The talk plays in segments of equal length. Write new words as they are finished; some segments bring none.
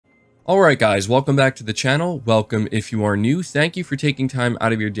Alright guys, welcome back to the channel. Welcome if you are new. Thank you for taking time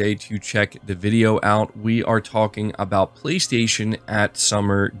out of your day to check the video out. We are talking about PlayStation at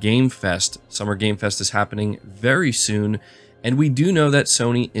Summer Game Fest. Summer Game Fest is happening very soon, and we do know that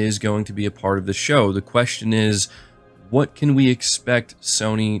Sony is going to be a part of the show. The question is, what can we expect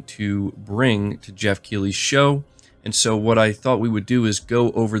Sony to bring to Jeff Keighley's show? And so what I thought we would do is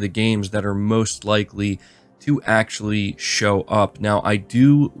go over the games that are most likely to actually show up. Now, I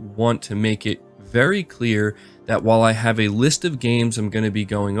do want to make it very clear that while I have a list of games I'm going to be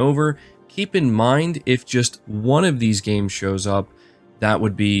going over, keep in mind if just one of these games shows up, that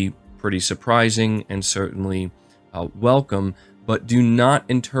would be pretty surprising and certainly welcome, but do not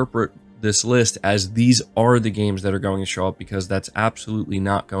interpret this list as these are the games that are going to show up, because that's absolutely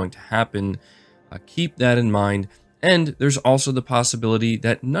not going to happen. Keep that in mind. And there's also the possibility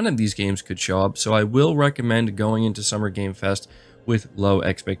that none of these games could show up, so I will recommend going into Summer Game Fest with low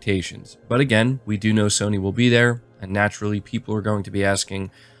expectations. But again, we do know Sony will be there, and naturally people are going to be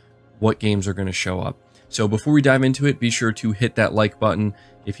asking what games are going to show up. So before we dive into it, be sure to hit that like button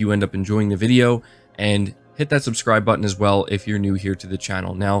if you end up enjoying the video, and hit that subscribe button as well if you're new here to the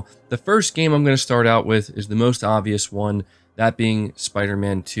channel. Now, the first game I'm going to start out with is the most obvious one, that being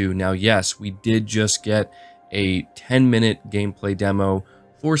Spider-Man 2. Now, yes, we did just get a 10-minute gameplay demo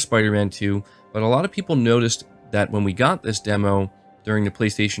for Spider-Man 2, but a lot of people noticed that when we got this demo during the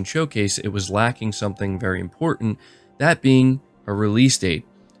PlayStation Showcase, it was lacking something very important, that being a release date.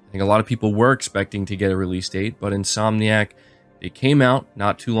 I think a lot of people were expecting to get a release date, but Insomniac, they came out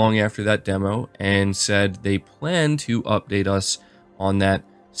not too long after that demo and said they plan to update us on that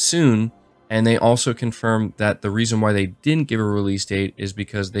soon, and they also confirmed that the reason why they didn't give a release date is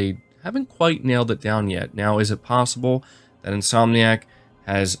because they haven't quite nailed it down yet. Now, is it possible that Insomniac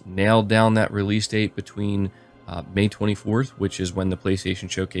has nailed down that release date between May 24th, which is when the PlayStation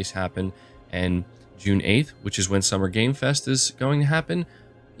Showcase happened, and June 8th, which is when Summer Game Fest is going to happen?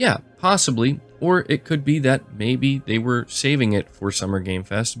 Yeah, possibly. Or it could be that maybe they were saving it for Summer Game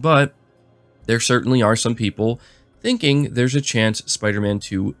Fest, but there certainly are some people thinking there's a chance Spider-Man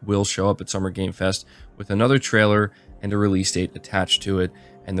 2 will show up at Summer Game Fest with another trailer and a release date attached to it,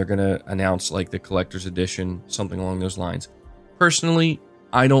 and they're going to announce like the collector's edition, something along those lines. Personally,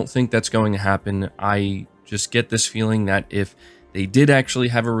 I don't think that's going to happen. I just get this feeling that if they did actually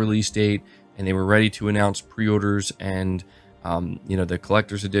have a release date and they were ready to announce pre-orders and the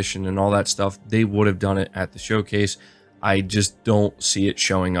collector's edition and all that stuff, they would have done it at the showcase. I just don't see it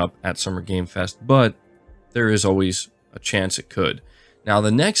showing up at Summer Game Fest, but there is always a chance it could. Now,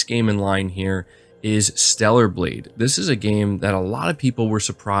 the next game in line here is Stellar Blade. This is a game that a lot of people were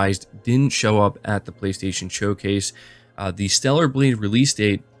surprised didn't show up at the PlayStation Showcase. The Stellar Blade release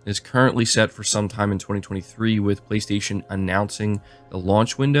date is currently set for sometime in 2023, with PlayStation announcing the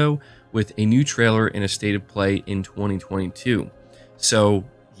launch window with a new trailer and a state of play in 2022. So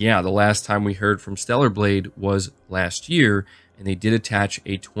yeah, the last time we heard from Stellar Blade was last year, and they did attach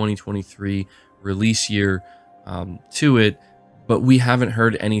a 2023 release year to it, but we haven't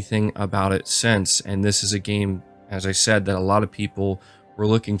heard anything about it since. And this is a game, as I said, that a lot of people were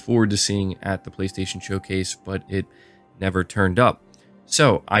looking forward to seeing at the PlayStation Showcase, but it never turned up.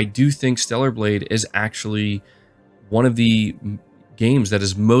 So I do think Stellar Blade is actually one of the games that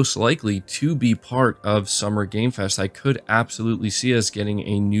is most likely to be part of Summer Game Fest. I could absolutely see us getting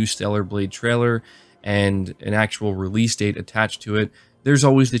a new Stellar Blade trailer and an actual release date attached to it. There's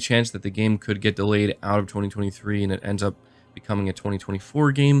always the chance that the game could get delayed out of 2023 and it ends up becoming a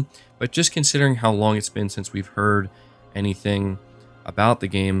 2024 game, but just considering how long it's been since we've heard anything about the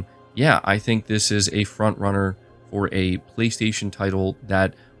game, yeah, I think this is a front runner for a PlayStation title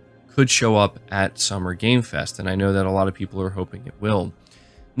that could show up at Summer Game Fest, and I know that a lot of people are hoping it will.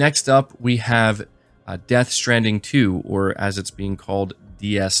 Next up, we have Death Stranding 2, or as it's being called,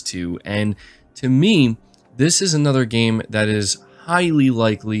 DS2, and to me, this is another game that is highly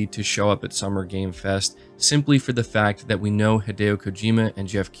likely to show up at Summer Game Fest, simply for the fact that we know Hideo Kojima and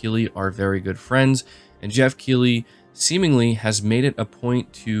Jeff Keighley are very good friends, and Jeff Keighley seemingly has made it a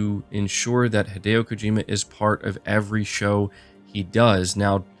point to ensure that Hideo Kojima is part of every show he does.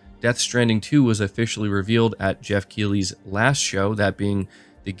 Now, Death Stranding 2 was officially revealed at Jeff Keighley's last show, that being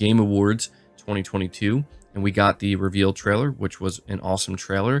the Game Awards 2022, and we got the reveal trailer, which was an awesome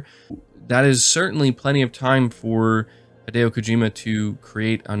trailer. That is certainly plenty of time for Hideo Kojima to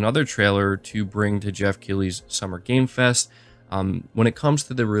create another trailer to bring to Jeff Keighley's Summer Game Fest. When it comes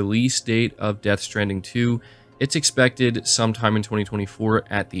to the release date of Death Stranding 2, it's expected sometime in 2024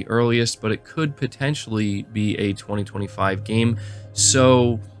 at the earliest, but it could potentially be a 2025 game.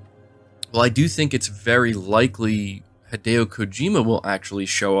 So, well, I do think it's very likely Hideo Kojima will actually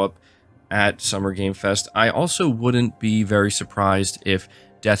show up at Summer Game Fest, I also wouldn't be very surprised if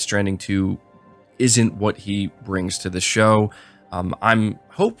Death Stranding 2 isn't what he brings to the show. I'm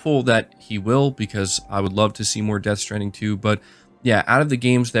hopeful that he will, because I would love to see more Death Stranding 2. But yeah, out of the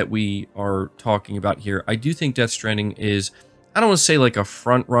games that we are talking about here, I do think Death Stranding is, I don't want to say like a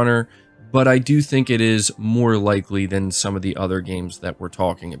front runner, but I do think it is more likely than some of the other games that we're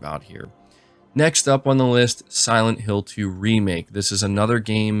talking about here. Next up on the list, Silent Hill 2 Remake. This is another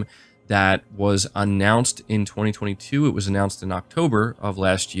game that was announced in 2022. It was announced in October of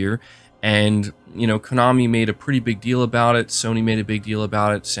last year. And, you know, Konami made a pretty big deal about it. Sony made a big deal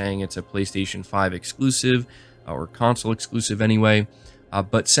about it, saying it's a PlayStation 5 exclusive, or console exclusive anyway.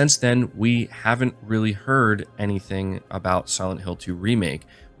 But since then, we haven't really heard anything about Silent Hill 2 Remake.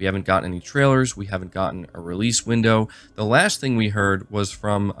 We haven't gotten any trailers. We haven't gotten a release window. The last thing we heard was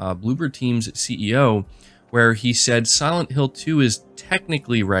from Bloober Team's CEO, where he said Silent Hill 2 is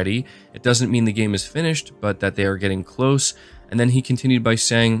technically ready. It doesn't mean the game is finished, but that they are getting close. And then he continued by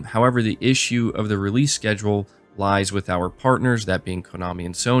saying, however, the issue of the release schedule lies with our partners, that being Konami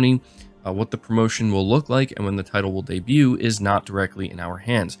and Sony. What the promotion will look like and when the title will debut is not directly in our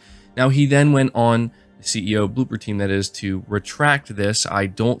hands. Now, he then went on, the CEO of Bloober Team, that is, to retract this. I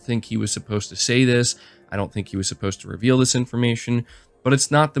don't think he was supposed to say this. I don't think he was supposed to reveal this information, but it's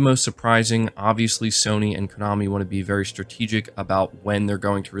not the most surprising. Obviously, Sony and Konami want to be very strategic about when they're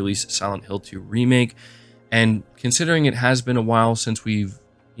going to release Silent Hill 2 Remake. And considering it has been a while since we've,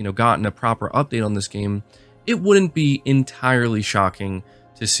 you know, gotten a proper update on this game, it wouldn't be entirely shocking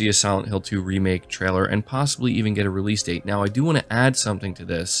to see a Silent Hill 2 Remake trailer and possibly even get a release date. Now, I do want to add something to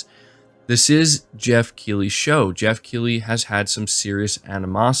this. This is Jeff Keighley's show. Jeff Keighley has had some serious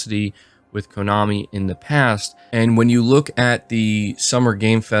animosity with Konami in the past. And when you look at the Summer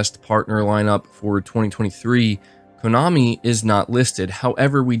Game Fest partner lineup for 2023, Konami is not listed.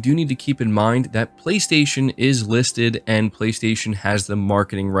 However, we do need to keep in mind that PlayStation is listed and PlayStation has the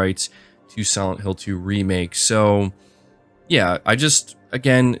marketing rights to Silent Hill 2 Remake. So, yeah,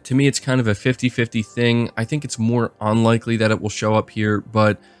 again, to me, it's kind of a 50-50 thing. I think it's more unlikely that it will show up here,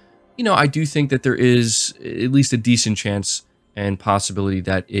 but, you know, I do think that there is at least a decent chance and possibility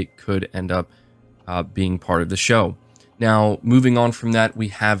that it could end up being part of the show. Now, moving on from that, we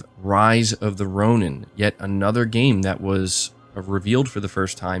have Rise of the Ronin, yet another game that was revealed for the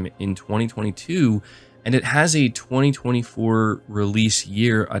first time in 2022, and it has a 2024 release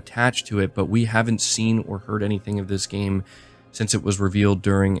year attached to it, but we haven't seen or heard anything of this game since it was revealed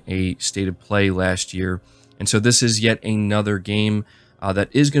during a State of Play last year. And so this is yet another game that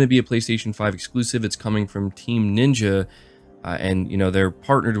is going to be a PlayStation 5 exclusive. It's coming from Team Ninja, and, you know, they're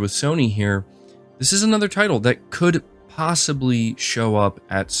partnered with Sony here. This is another title that could possibly show up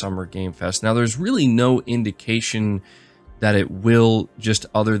at Summer Game Fest. Now, there's really no indication that it will, just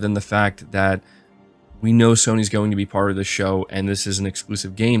other than the fact that we know Sony's going to be part of the show, and this is an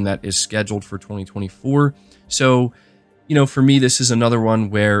exclusive game that is scheduled for 2024. So, you know, for me, this is another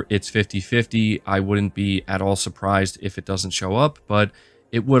one where it's 50-50. I wouldn't be at all surprised if it doesn't show up, but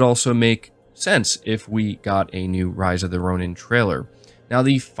it would also make sense if we got a new Rise of the Ronin trailer. Now,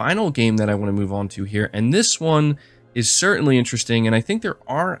 the final game that I want to move on to here, and this one is certainly interesting, and I think there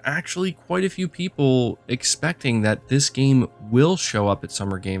are actually quite a few people expecting that this game will show up at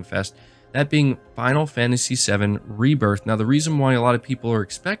Summer Game Fest, that being Final Fantasy VII Rebirth. Now, the reason why a lot of people are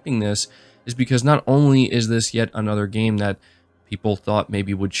expecting this is because not only is this yet another game that people thought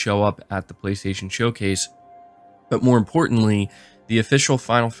maybe would show up at the PlayStation Showcase, but more importantly, the official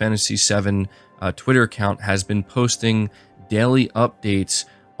Final Fantasy VII Twitter account has been posting daily updates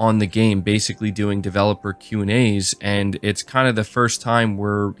on the game, basically doing developer Q&As, and it's kind of the first time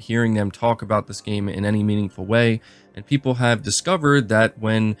we're hearing them talk about this game in any meaningful way. And people have discovered that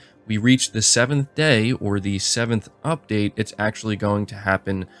when we reach the 7th day, or the 7th update, it's actually going to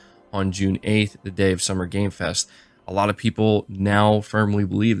happen on June 8th, the day of Summer Game Fest. A lot of people now firmly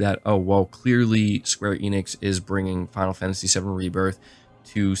believe that, oh, well, clearly Square Enix is bringing Final Fantasy VII Rebirth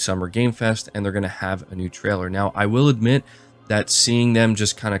to Summer Game Fest, and they're going to have a new trailer. Now, I will admit that seeing them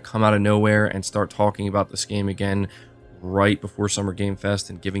just kind of come out of nowhere and start talking about this game again right before Summer Game Fest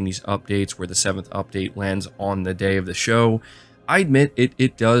and giving these updates where the 7th update lands on the day of the show, I admit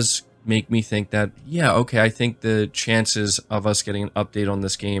it does make me think that, yeah, okay, I think the chances of us getting an update on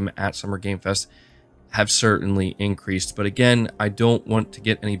this game at Summer Game Fest have certainly increased. But again, I don't want to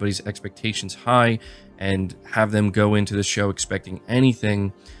get anybody's expectations high and have them go into the show expecting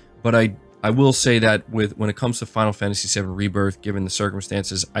anything. But I will say that when it comes to Final Fantasy VII Rebirth, given the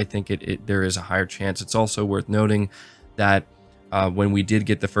circumstances, I think there is a higher chance. It's also worth noting that when we did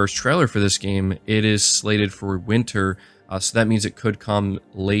get the first trailer for this game, it is slated for winter So that means it could come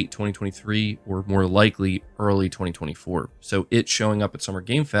late 2023 or more likely early 2024. So it showing up at Summer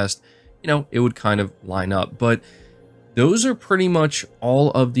Game Fest, you know, it would kind of line up. But those are pretty much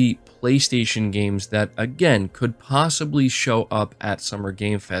all of the PlayStation games that, again, could possibly show up at Summer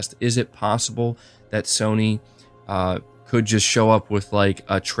Game Fest. Is it possible that Sony could just show up with like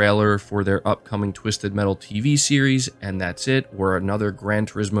a trailer for their upcoming Twisted Metal TV series and that's it, or another Gran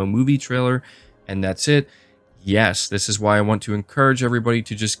Turismo movie trailer and that's it? Yes, this is why I want to encourage everybody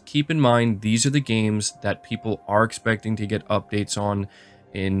to just keep in mind these are the games that people are expecting to get updates on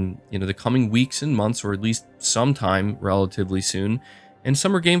in, you know, the coming weeks and months, or at least sometime relatively soon. And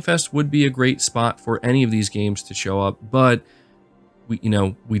Summer Game Fest would be a great spot for any of these games to show up, but we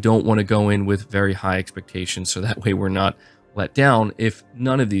don't want to go in with very high expectations, so that way we're not let down if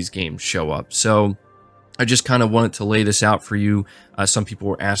none of these games show up. So I just kind of wanted to lay this out for you. Some people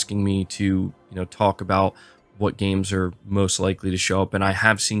were asking me to, talk about what games are most likely to show up, and I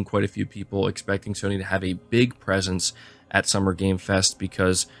have seen quite a few people expecting Sony to have a big presence at Summer Game Fest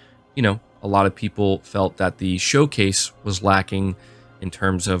because, a lot of people felt that the showcase was lacking in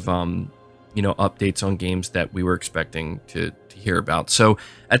terms of, updates on games that we were expecting to hear about. So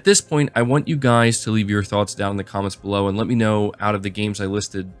at this point, I want you guys to leave your thoughts down in the comments below and let me know, out of the games I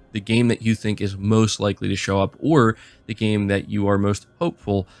listed, the game that you think is most likely to show up, or the game that you are most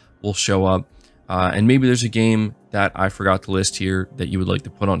hopeful will show up. And maybe there's a game that I forgot to list here that you would like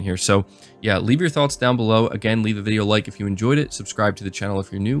to put on here. So yeah, leave your thoughts down below. Again, leave the video a like if you enjoyed it, subscribe to the channel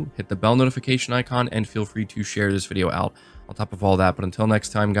if you're new, hit the bell notification icon, and feel free to share this video out on top of all that. But until next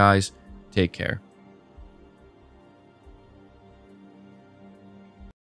time, guys, take care.